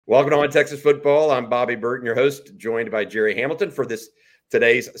Welcome on Texas Football. I'm Bobby Burton, your host, joined by Jerry Hamilton for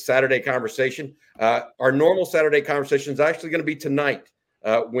today's Saturday conversation. Our normal Saturday conversation is actually going to be tonight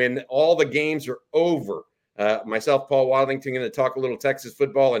when all the games are over. Myself, Paul Wadlington, going to talk a little Texas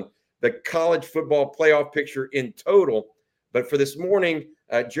football and the college football playoff picture in total. But for this morning,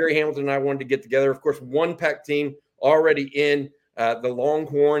 Jerry Hamilton and I wanted to get together. Of course, one pack team already in. The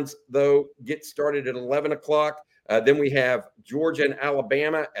Longhorns, though, get started at 11 o'clock. Then we have Georgia and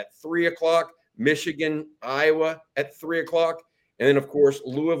Alabama at 3 o'clock, Michigan, Iowa at 3 o'clock, and then, of course,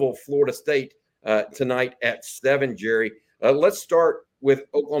 Louisville, Florida State tonight at 7, Jerry. Let's start with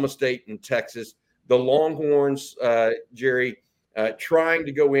Oklahoma State and Texas. The Longhorns, Jerry, trying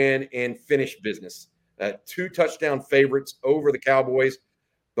to go in and finish business. 2 touchdown favorites over the Cowboys.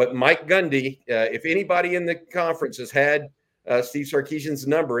 But Mike Gundy, if anybody in the conference has had Steve Sarkisian's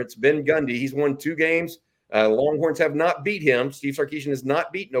number, it's been Gundy. He's won 2 games. Longhorns have not beat him. Steve Sarkisian has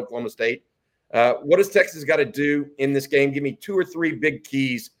not beaten Oklahoma State. What does Texas got to do in this game? Give me 2 or 3 big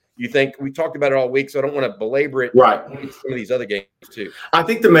keys. You think we talked about it all week, so I don't want to belabor it. Right. Some of these other games too. I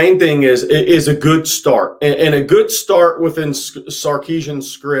think the main thing is a good start, and a good start within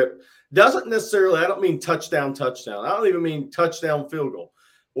Sarkisian's script doesn't necessarily. I don't mean touchdown. I don't even mean touchdown field goal.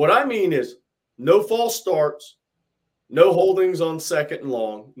 What I mean is no false starts, no holdings on 2nd and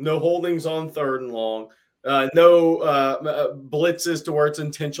long, no holdings on 3rd and long. No blitzes to where it's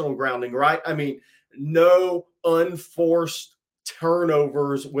intentional grounding, right? I mean, no unforced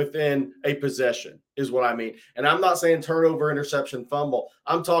turnovers within a possession is what I mean. And I'm not saying turnover, interception, fumble.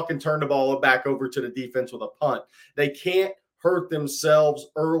 I'm talking turn the ball back over to the defense with a punt. They can't hurt themselves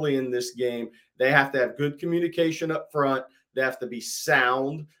early in this game. They have to have good communication up front. They have to be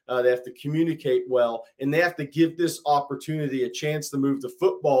sound. They have to communicate well. And they have to give this opportunity a chance to move the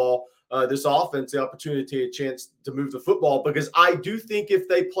football, this offense, the opportunity, a chance to move the football, because I do think if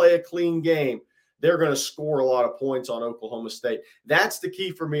they play a clean game, they're going to score a lot of points on Oklahoma State. That's the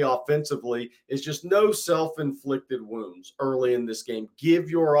key for me offensively, is just no self-inflicted wounds early in this game. Give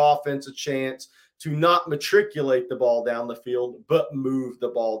your offense a chance to not matriculate the ball down the field, but move the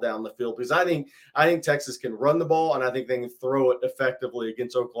ball down the field. Because I think Texas can run the ball, and I think they can throw it effectively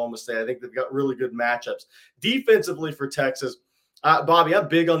against Oklahoma State. I think they've got really good matchups. Defensively for Texas, Bobby, I'm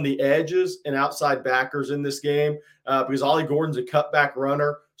big on the edges and outside backers in this game because Ollie Gordon's a cutback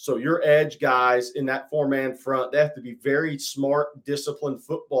runner. So your edge guys in that 4-man front, they have to be very smart, disciplined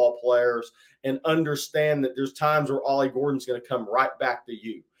football players and understand that there's times where Ollie Gordon's going to come right back to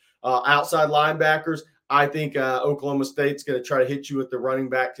you. Outside linebackers, I think Oklahoma State's going to try to hit you with the running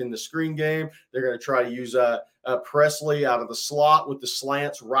back in the screen game. They're going to try to use Presley out of the slot with the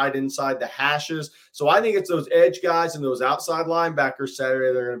slants right inside the hashes. So I think it's those edge guys and those outside linebackers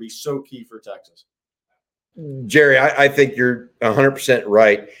Saturday. They're going to be so key for Texas. Jerry, I think you're 100%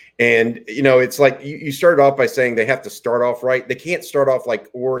 right. And, it's like you started off by saying they have to start off right. They can't start off like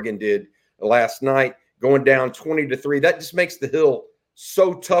Oregon did last night, going down 20-3. That just makes the hill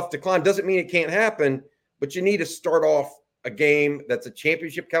so tough to climb. Doesn't mean it can't happen, but you need to start off a game that's a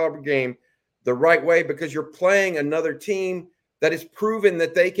championship caliber game the right way, because you're playing another team that has proven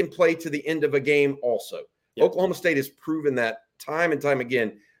that they can play to the end of a game also. Yep. Oklahoma State has proven that time and time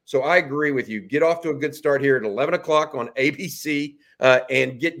again. So I agree with you. Get off to a good start here at 11 o'clock on ABC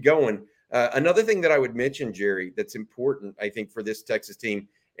and get going. Another thing that I would mention, Jerry, that's important, I think, for this Texas team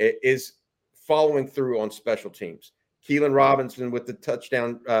is following through on special teams. Keelan Robinson with the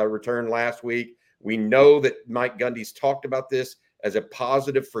touchdown return last week. We know that Mike Gundy's talked about this as a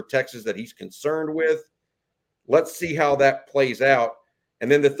positive for Texas that he's concerned with. Let's see how that plays out. And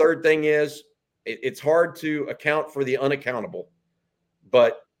then the third thing is it's hard to account for the unaccountable,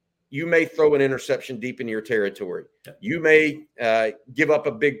 but you may throw an interception deep into your territory. You may give up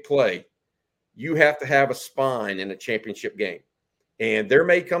a big play. You have to have a spine in a championship game. And there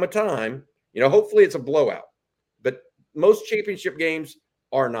may come a time, hopefully it's a blowout, but most championship games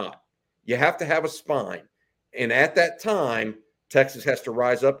are not. You have to have a spine. And at that time, Texas has to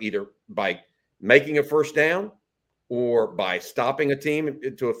rise up either by making a first down or by stopping a team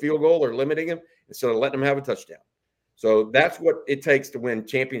to a field goal or limiting them instead of letting them have a touchdown. So that's what it takes to win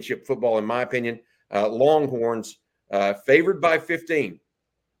championship football, in my opinion. Longhorns favored by 15.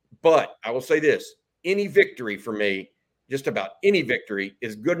 But I will say this, any victory for me, just about any victory,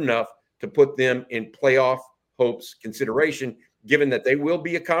 is good enough to put them in playoff hopes consideration, given that they will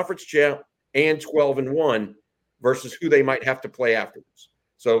be a conference champ and 12-1 versus who they might have to play afterwards.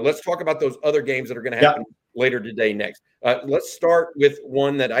 So let's talk about those other games that are going to happen later today next. Let's start with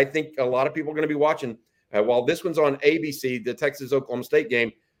one that I think a lot of people are going to be watching. While this one's on ABC, the Texas-Oklahoma State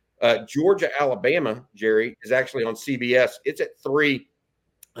game, Georgia-Alabama, Jerry, is actually on CBS. It's at 3.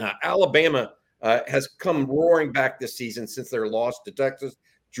 Alabama has come roaring back this season since their loss to Texas.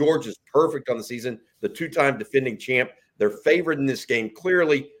 Georgia's perfect on the season, the two-time defending champ. They're favored in this game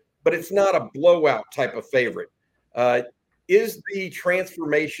clearly, but it's not a blowout type of favorite. Is the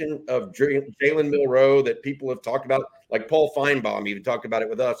transformation of Jalen Milroe that people have talked about, like Paul Feinbaum even talked about it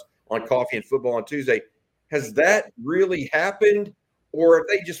with us on Coffee and Football on Tuesday, has that really happened, or have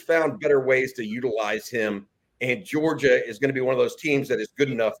they just found better ways to utilize him, and Georgia is going to be one of those teams that is good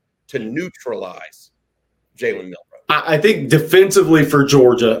enough to neutralize Jalen Milroe? I think defensively for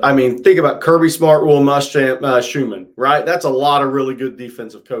Georgia, I mean, think about Kirby Smart, Will Muschamp, Schumann, right? That's a lot of really good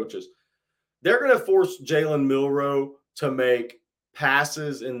defensive coaches. They're going to force Jalen Milroe to make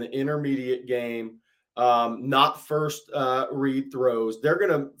passes in the intermediate game, not first read throws. They're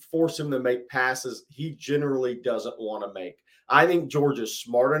going to force him to make passes he generally doesn't want to make. I think Georgia's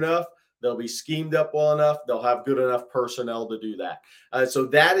smart enough. They'll be schemed up well enough. They'll have good enough personnel to do that. So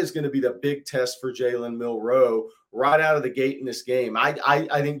that is going to be the big test for Jalen Milroe right out of the gate in this game.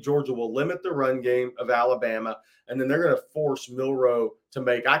 I think Georgia will limit the run game of Alabama, and then they're going to force Milroe to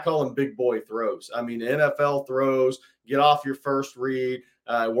make, I call them big boy throws. I mean, NFL throws, get off your first read,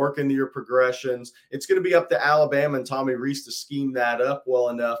 work into your progressions. It's going to be up to Alabama and Tommy Rees to scheme that up well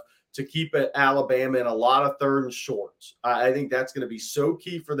enough to keep it Alabama in a lot of third and shorts. I think that's going to be so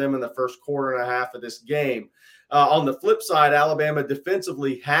key for them in the first quarter and a half of this game. On the flip side, Alabama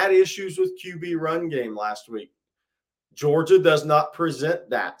defensively had issues with QB run game last week. Georgia does not present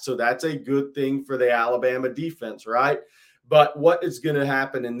that. So that's a good thing for the Alabama defense, right? But what is going to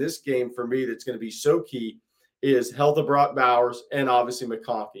happen in this game for me that's going to be so key is health of Brock Bowers and obviously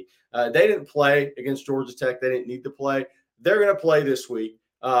McConkey. They didn't play against Georgia Tech. They didn't need to play. They're going to play this week.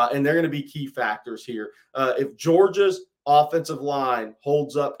 And they're going to be key factors here. If Georgia's offensive line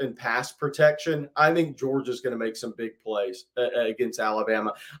holds up in pass protection, I think Georgia's going to make some big plays against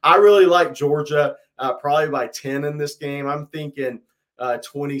Alabama. I really like Georgia probably by 10 in this game. I'm thinking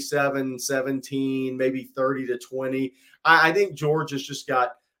 27-17, maybe 30-20. I think Georgia's just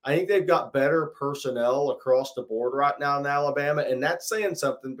got – I think they've got better personnel across the board right now in Alabama, and that's saying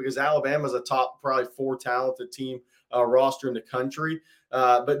something because Alabama's a top probably 4 talented team roster in the country.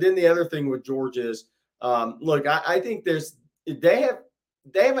 But then the other thing with Georgia is, look, I think they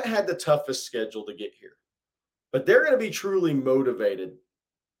haven't had the toughest schedule to get here, but they're going to be truly motivated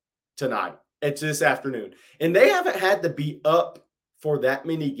tonight. It's this afternoon, and they haven't had to be up for that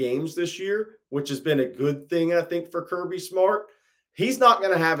many games this year, which has been a good thing, I think, for Kirby Smart. He's not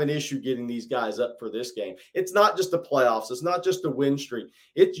going to have an issue getting these guys up for this game. It's not just the playoffs. It's not just a win streak.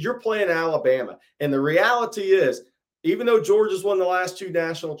 You're playing Alabama, and the reality is, even though Georgia's won the last 2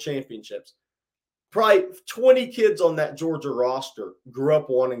 national championships, probably 20 kids on that Georgia roster grew up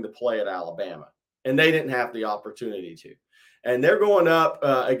wanting to play at Alabama, and they didn't have the opportunity to. And they're going up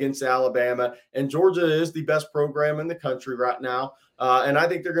against Alabama, and Georgia is the best program in the country right now. And I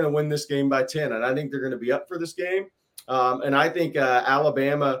think they're going to win this game by 10, and I think they're going to be up for this game. And I think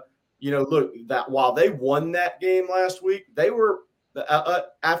Alabama, look, that while they won that game last week, they were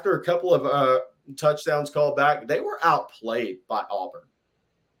after a couple of touchdowns called back, they were outplayed by Auburn.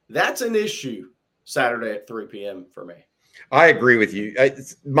 That's an issue Saturday at 3 p.m. for me. I agree with you.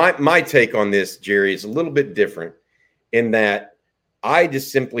 My take on this, Jerry, is a little bit different in that I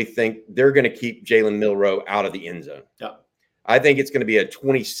just simply think they're going to keep Jalen Milroe out of the end zone. Yeah. I think it's going to be a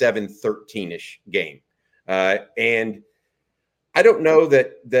 27-13-ish game. And I don't know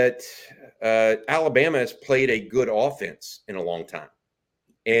that Alabama has played a good offense in a long time.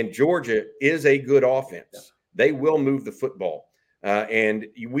 And Georgia is a good offense. Yeah. They will move the football. And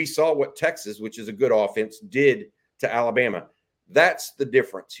we saw what Texas, which is a good offense, did to Alabama. That's the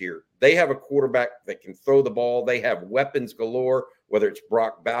difference here. They have a quarterback that can throw the ball. They have weapons galore, whether it's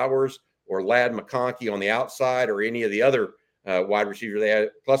Brock Bowers or Ladd McConkey on the outside or any of the other wide receivers they had,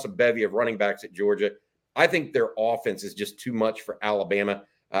 plus a bevy of running backs at Georgia. I think their offense is just too much for Alabama.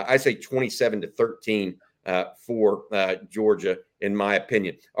 I say 27-13 for Georgia, in my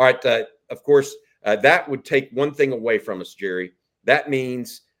opinion. All right. Of course, that would take one thing away from us, Jerry. That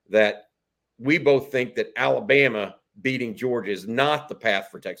means that we both think that Alabama beating Georgia is not the path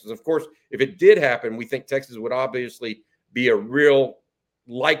for Texas. Of course, if it did happen, we think Texas would obviously be a real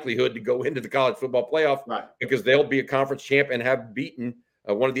likelihood to go into the college football playoff, right, because they'll be a conference champ and have beaten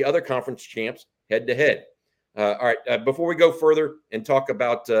one of the other conference champs head-to-head. All right, before we go further and talk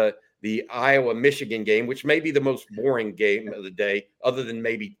about the Iowa-Michigan game, which may be the most boring game of the day, other than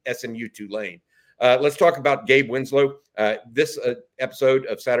maybe SMU-Tulane, let's talk about Gabe Winslow. This episode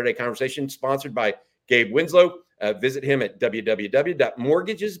of Saturday Conversation sponsored by Gabe Winslow. Visit him at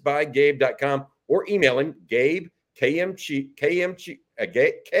www.mortgagesbygabe.com or email him, Gabe, KMC,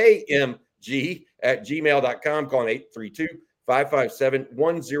 KMG@gmail.com, calling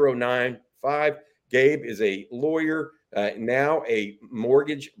 832-557-1095. Gabe is a lawyer, now a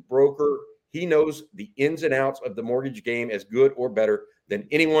mortgage broker. He knows the ins and outs of the mortgage game as good or better than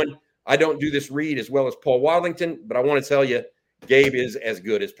anyone. I don't do this read as well as Paul Wadlington, but I want to tell you, Gabe is as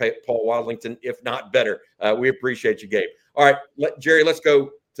good as Paul Wadlington, if not better. We appreciate you, Gabe. All right, Jerry, let's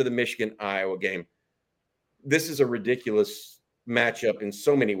go to the Michigan-Iowa game. This is a ridiculous matchup in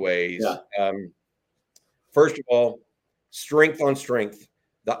so many ways. Yeah. First of all, strength on strength.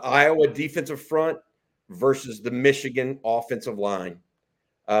 The Iowa defensive front versus the Michigan offensive line.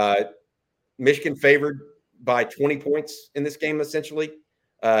 Michigan favored by 20 points in this game, essentially.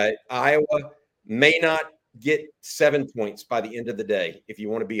 Iowa may not get 7 points by the end of the day, if you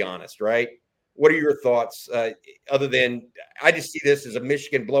want to be honest, right? What are your thoughts? Other than I just see this as a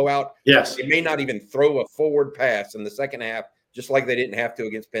Michigan blowout. Yes. They may not even throw a forward pass in the second half, just like they didn't have to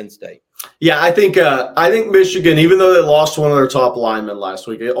against Penn State. Yeah, I think Michigan, even though they lost one of their top linemen last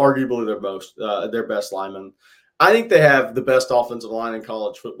week, arguably their best lineman, I think they have the best offensive line in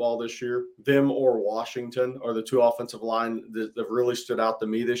college football this year. Them or Washington are the two offensive line that have really stood out to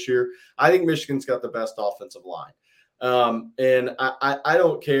me this year. I think Michigan's got the best offensive line. And I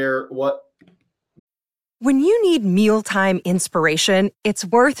don't care what. When you need mealtime inspiration, it's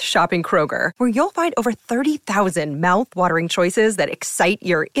worth shopping Kroger, where you'll find over 30,000 mouth-watering choices that excite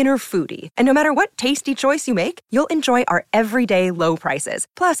your inner foodie. And no matter what tasty choice you make, you'll enjoy our everyday low prices,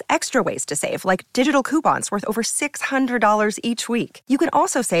 plus extra ways to save, like digital coupons worth over $600 each week. You can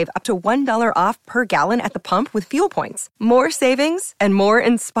also save up to $1 off per gallon at the pump with fuel points. More savings and more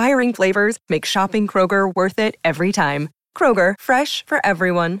inspiring flavors make shopping Kroger worth it every time. Kroger, fresh for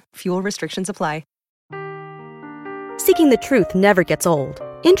everyone. Fuel restrictions apply. Seeking the truth never gets old.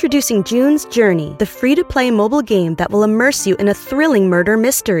 Introducing June's Journey, the free-to-play mobile game that will immerse you in a thrilling murder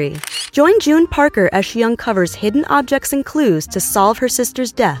mystery. Join June Parker as she uncovers hidden objects and clues to solve her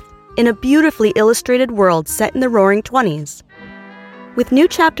sister's death in a beautifully illustrated world set in the Roaring '20s. With new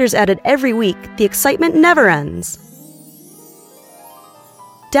chapters added every week, the excitement never ends.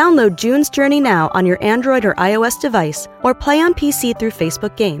 Download June's Journey now on your Android or iOS device, or play on PC through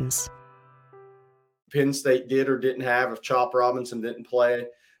Facebook Games. Penn State did or didn't have if Chop Robinson didn't play.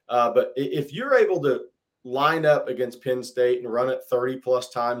 But if you're able to line up against Penn State and run it 30-plus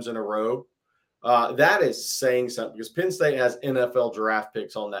times in a row, that is saying something because Penn State has NFL draft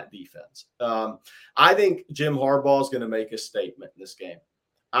picks on that defense. I think Jim Harbaugh is going to make a statement in this game.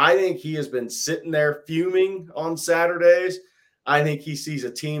 I think he has been sitting there fuming on Saturdays. I think he sees a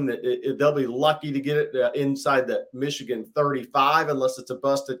team that they'll be lucky to get it inside the Michigan 35 unless it's a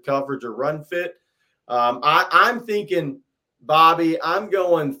busted coverage or run fit. I'm thinking, Bobby, I'm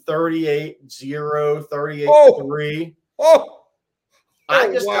going 38-0, 38-3. I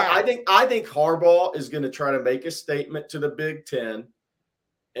think Harbaugh is going to try to make a statement to the Big Ten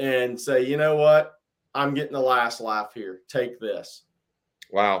and say, you know what? I'm getting the last laugh here. Take this.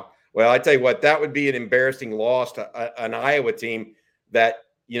 Wow. Well, I tell you what, that would be an embarrassing loss to an Iowa team that,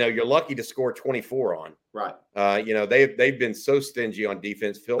 you're lucky to score 24 on. Right. They've been so stingy on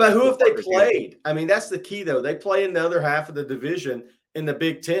defense. But who have they played? I mean, that's the key, though. They play in the other half of the division in the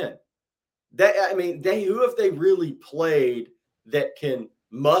Big Ten. Who have they really played that can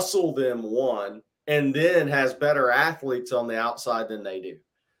muscle them one and then has better athletes on the outside than they do?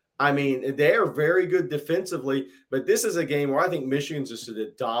 I mean, they are very good defensively, but this is a game where I think Michigan's just going to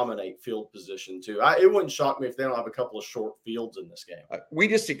dominate field position too. It wouldn't shock me if they don't have a couple of short fields in this game. We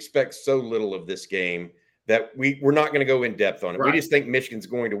just expect so little of this game that we're not going to go in depth on it. Right. We just think Michigan's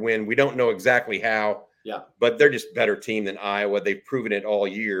going to win. We don't know exactly how, but they're just a better team than Iowa. They've proven it all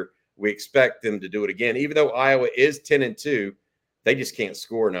year. We expect them to do it again. Even though Iowa is 10-2, they just can't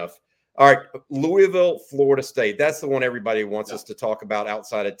score enough. All right, Louisville, Florida State. That's the one everybody wants us to talk about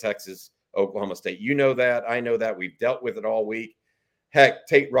outside of Texas, Oklahoma State. You know that. I know that. We've dealt with it all week. Heck,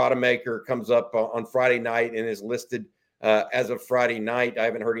 Tate Rodemaker comes up on Friday night and is listed as of Friday night. I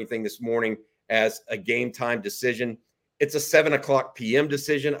haven't heard anything this morning as a game time decision. It's a 7:00 p.m.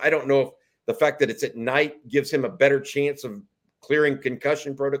 decision. I don't know if the fact that it's at night gives him a better chance of clearing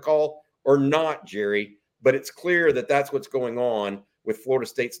concussion protocol or not, Jerry, but it's clear that that's what's going on with Florida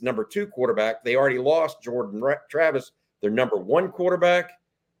State's number 2 quarterback. They already lost Jordan Travis, their number 1 quarterback.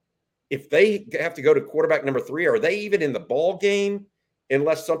 If they have to go to quarterback number 3, are they even in the ball game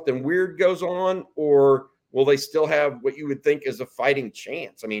unless something weird goes on, or will they still have what you would think is a fighting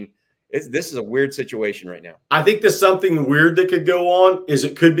chance? I mean, this is a weird situation right now. I think there's something weird that could go on is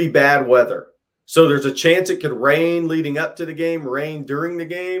it could be bad weather. So there's a chance it could rain leading up to the game, rain during the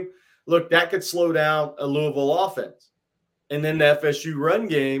game. Look, that could slow down a Louisville offense. and then the FSU run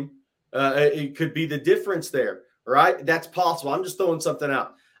game, it could be the difference there, right? That's possible. I'm just throwing something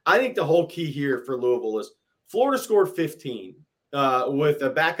out. I think the whole key here for Louisville is Florida scored 15 with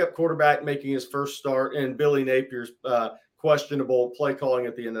a backup quarterback making his first start and Billy Napier's questionable play calling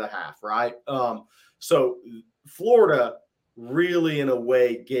at the end of the half, right? So Florida really, in a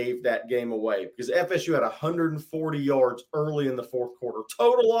way, gave that game away because FSU had 140 yards early in the fourth quarter.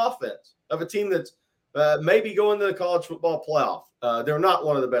 Total offense of a team that's maybe going to the college football playoff. They're not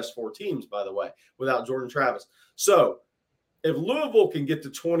one of the best 4 teams, by the way, without Jordan Travis. So if Louisville can get to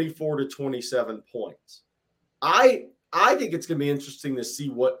 24 to 27 points, I think it's going to be interesting to see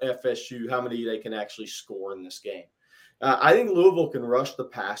what FSU, how many they can actually score in this game. I think Louisville can rush the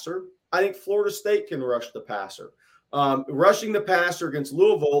passer. I think Florida State can rush the passer. Rushing the passer against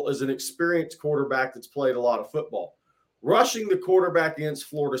Louisville is an experienced quarterback that's played a lot of football. Rushing the quarterback against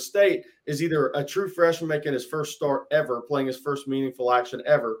Florida State is either a true freshman making his first start ever, playing his first meaningful action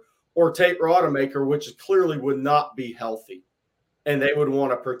ever, or Tate Rodemaker, which clearly would not be healthy, and they would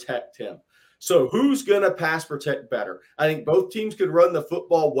want to protect him. So who's going to pass protect better? I think both teams could run the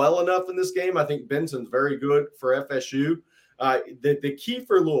football well enough in this game. I think Benson's very good for FSU. The key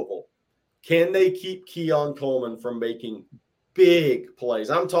for Louisville, can they keep Keon Coleman from making big plays?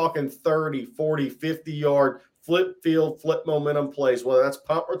 I'm talking 30, 40, 50-yard flip field, flip momentum plays, whether that's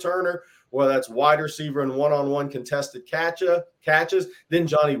punt returner, whether that's wide receiver and one-on-one contested catches. Then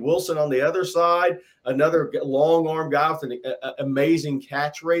Johnny Wilson on the other side, another long arm guy with an amazing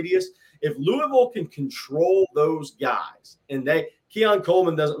catch radius. If Louisville can control those guys and Keon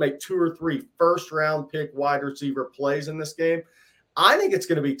Coleman doesn't make 2 or 3 first-round pick wide receiver plays in this game, I think it's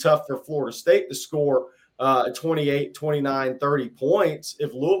going to be tough for Florida State to score 28, 29, 30 points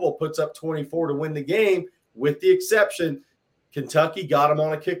if Louisville puts up 24 to win the game, with the exception Kentucky got them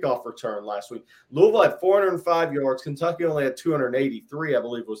on a kickoff return last week. Louisville had 405 yards. Kentucky only had 283, I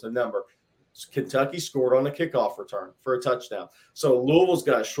believe was the number. Kentucky scored on a kickoff return for a touchdown. So Louisville's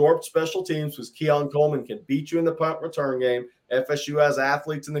got short special teams because Keon Coleman can beat you in the punt return game. FSU has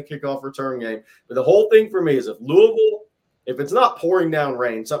athletes in the kickoff return game. But the whole thing for me is if it's not pouring down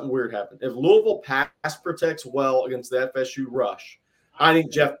rain, something weird happened. If Louisville pass protects well against the FSU rush, I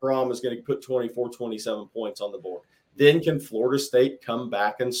think Jeff Brom is going to put 24, 27 points on the board. Then can Florida State come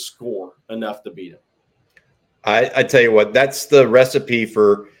back and score enough to beat them? I tell you what, that's the recipe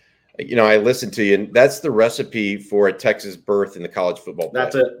for – I listened to you, and that's the recipe for a Texas berth in the college football play.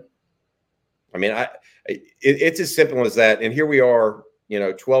 That's it. I mean, it's as simple as that. And here we are,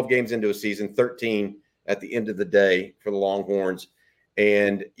 12 games into a season, 13 at the end of the day for the Longhorns.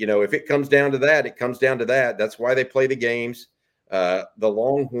 And, if it comes down to that, it comes down to that. That's why they play the games. The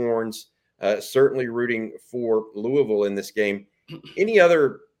Longhorns certainly rooting for Louisville in this game. Any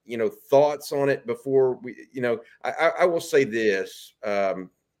other, thoughts on it before we, I will say this.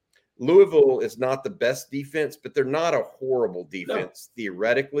 Louisville is not the best defense, but they're not a horrible defense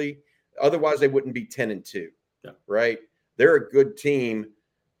theoretically. Otherwise, they wouldn't be 10-2, right? They're a good team.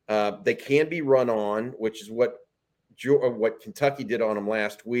 They can be run on, which is what Kentucky did on them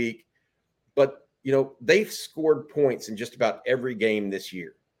last week. But, they've scored points in just about every game this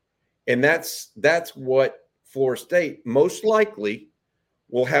year. And that's what Florida State most likely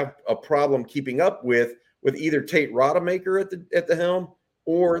will have a problem keeping up with either Tate Rodemaker at the helm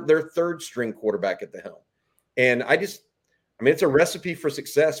or their third string quarterback at the helm. And it's a recipe for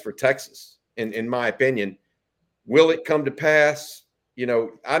success for Texas, in my opinion. Will it come to pass? I'll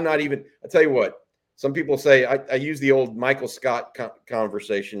tell you what, some people say, I use the old Michael Scott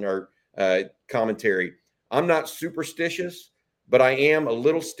conversation or commentary. I'm not superstitious, but I am a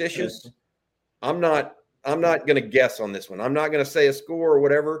little stitious. I'm not going to guess on this one. I'm not going to say a score or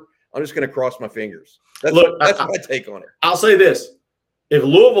whatever. I'm just going to cross my fingers. That's my take on it. I'll say this. If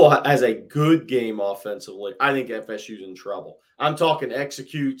Louisville has a good game offensively, I think FSU's in trouble. I'm talking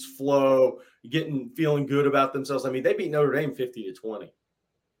executes, flow, feeling good about themselves. I mean, they beat Notre Dame 50-20.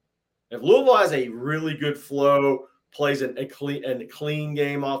 If Louisville has a really good flow, plays a clean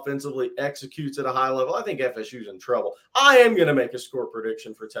game offensively, executes at a high level, I think FSU's in trouble. I am going to make a score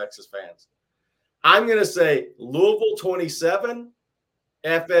prediction for Texas fans. I'm going to say Louisville 27,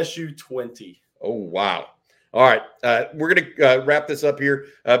 FSU 20. Oh, wow. All right, we're going to wrap this up here.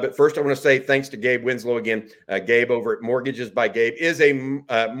 But first, I want to say thanks to Gabe Winslow again. Gabe over at Mortgages by Gabe is a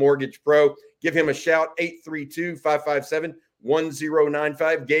mortgage pro. Give him a shout,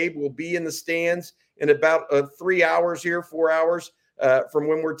 832-557-1095. Gabe will be in the stands in about 3 hours here, 4 hours from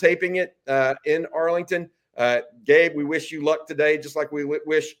when we're taping it in Arlington. Gabe, we wish you luck today, just like we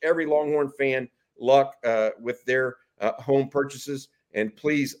wish every Longhorn fan luck with their home purchases. And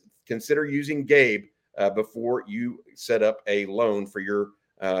please consider using Gabe before you set up a loan for your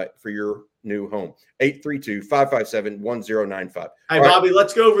new home. 832-557-1095. Hey, Bobby,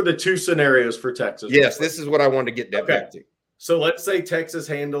 let's go over the two scenarios for Texas. Yes, this is what I wanted to get back to. So let's say Texas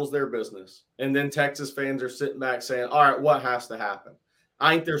handles their business, and then Texas fans are sitting back saying, all right, what has to happen?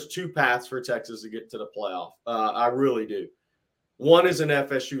 I think there's two paths for Texas to get to the playoff. I really do. One is an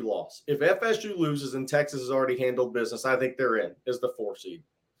FSU loss. If FSU loses and Texas has already handled business, I think they're in as the 4 seed.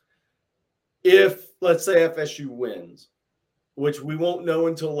 If, let's say, FSU wins, which we won't know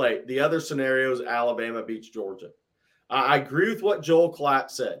until late, the other scenario is Alabama beats Georgia. I agree with what Joel Klatt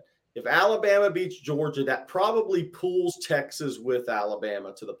said. If Alabama beats Georgia, that probably pulls Texas with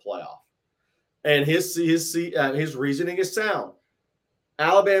Alabama to the playoff. And his reasoning is sound.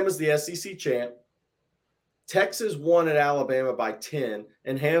 Alabama's the SEC champ. Texas won at Alabama by 10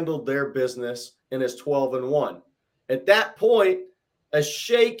 and handled their business and is 12-1. At that point, a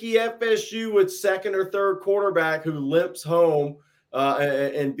shaky FSU with second or third quarterback who limps home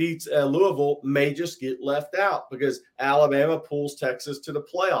and beats Louisville may just get left out because Alabama pulls Texas to the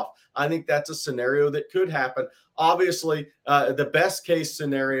playoff. I think that's a scenario that could happen. Obviously, the best case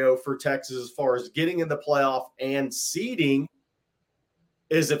scenario for Texas as far as getting in the playoff and seeding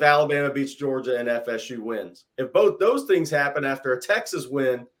is if Alabama beats Georgia and FSU wins. If both those things happen after a Texas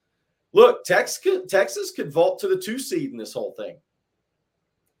win, look, Texas could vault to the 2 seed in this whole thing.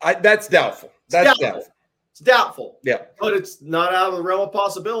 That's doubtful. That's doubtful. It's doubtful. Yeah. But it's not out of the realm of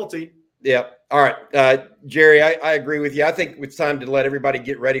possibility. Yeah. All right. Jerry, I agree with you. I think it's time to let everybody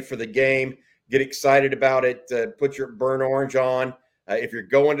get ready for the game, get excited about it, put your burnt orange on. If you're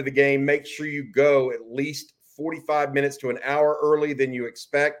going to the game, make sure you go at least 45 minutes to an hour early than you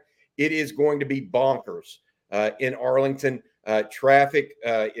expect. It is going to be bonkers in Arlington. Traffic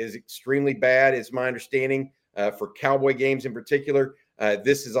is extremely bad, is my understanding, for Cowboy games in particular.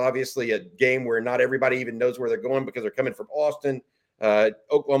 This is obviously a game where not everybody even knows where they're going because they're coming from Austin,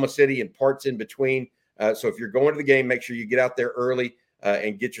 Oklahoma City, and parts in between. So if you're going to the game, make sure you get out there early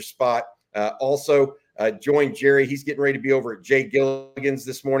and get your spot. Also, join Jerry. He's getting ready to be over at Jay Gilligan's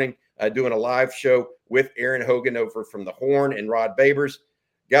this morning doing a live show with Aaron Hogan over from the Horn and Rod Babers.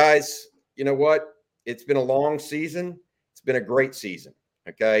 Guys, you know what? It's been a long season. It's been a great season,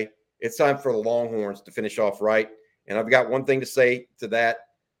 okay? It's time for the Longhorns to finish off right. And I've got one thing to say to that.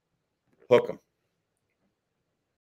 Hook 'em.